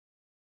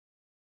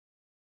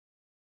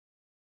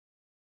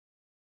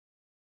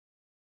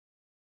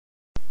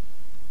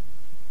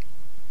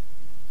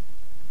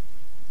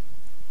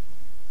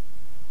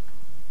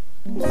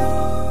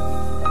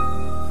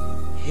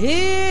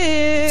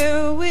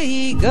Here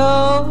we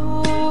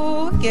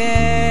go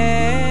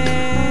again.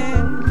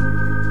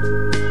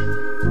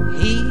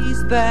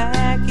 He's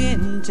back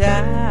in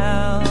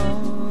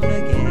town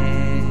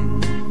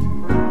again.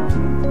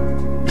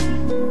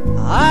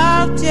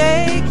 I'll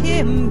take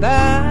him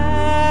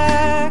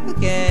back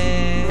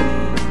again.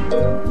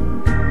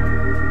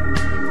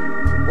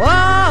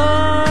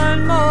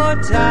 One more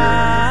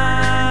time.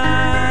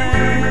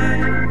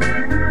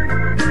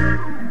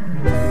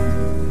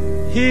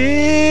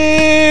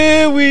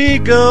 Here we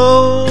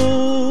go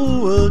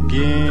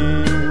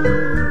again.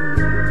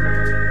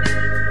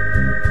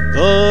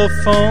 The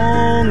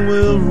phone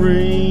will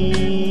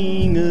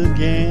ring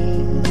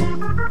again.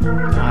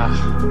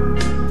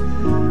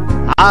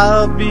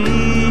 I'll be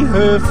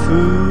her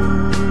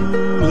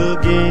fool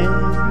again.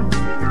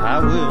 I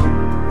will.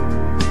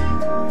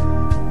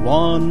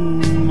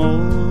 One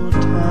more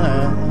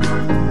time.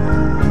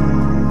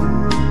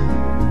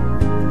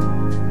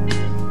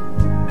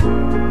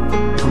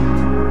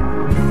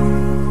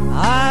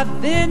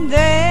 I've been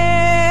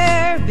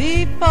there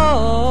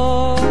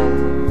before,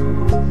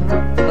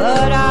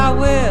 but I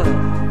will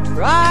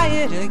try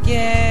it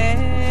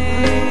again.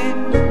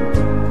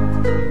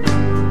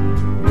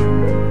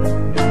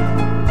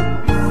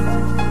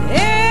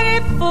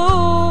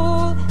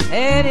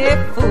 Any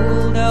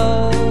fool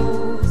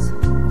knows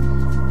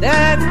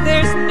that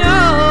there's no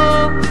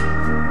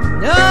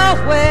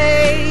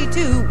way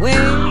to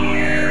win.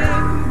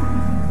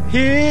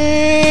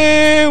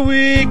 Here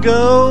we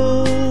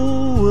go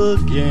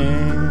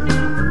again.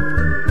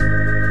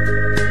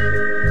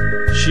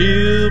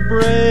 She'll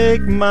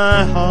break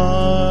my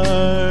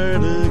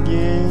heart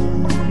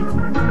again.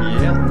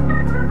 Yeah,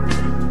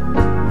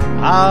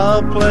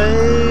 I'll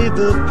play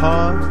the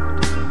part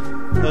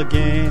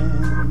again.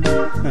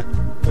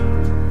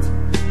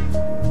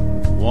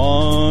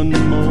 One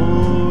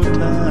more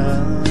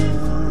time.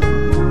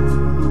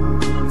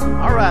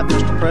 All right,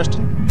 Mr.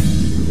 Preston.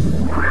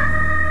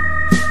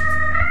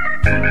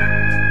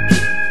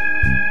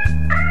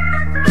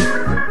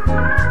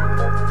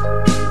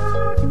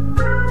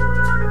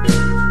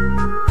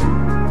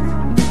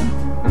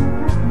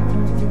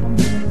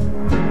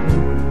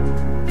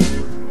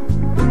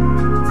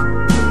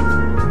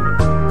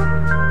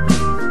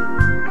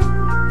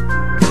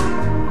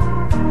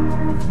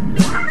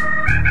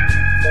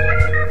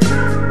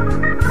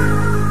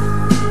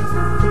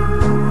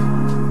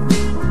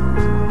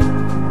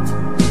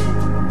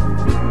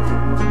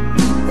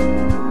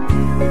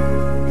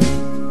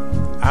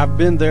 I've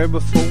been there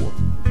before.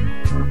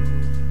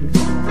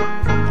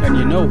 And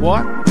you know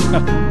what?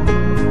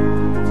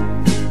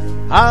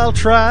 I'll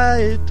try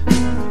it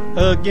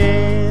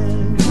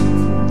again.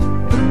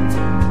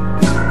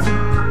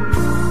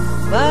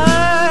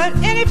 But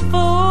any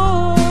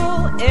fool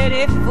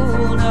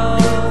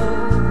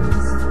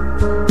knows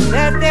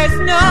that there's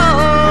no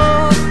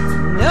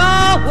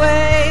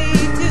way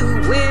to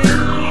win.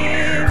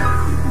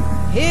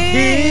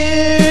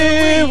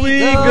 Here we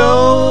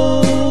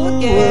go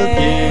again.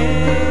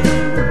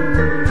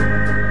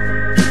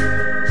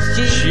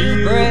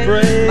 She'll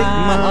break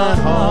my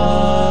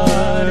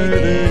heart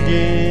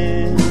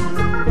again.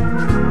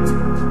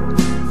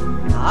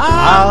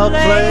 I'll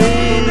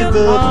play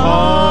the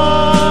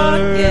part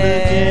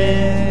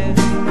again.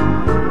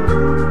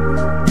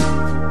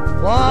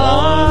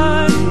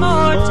 One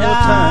more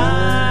time.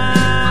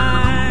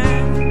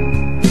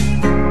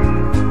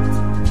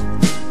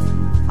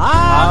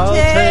 I'll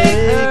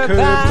take her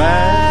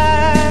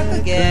back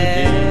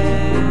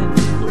again.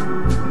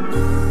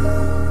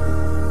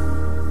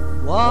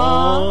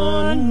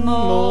 One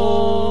more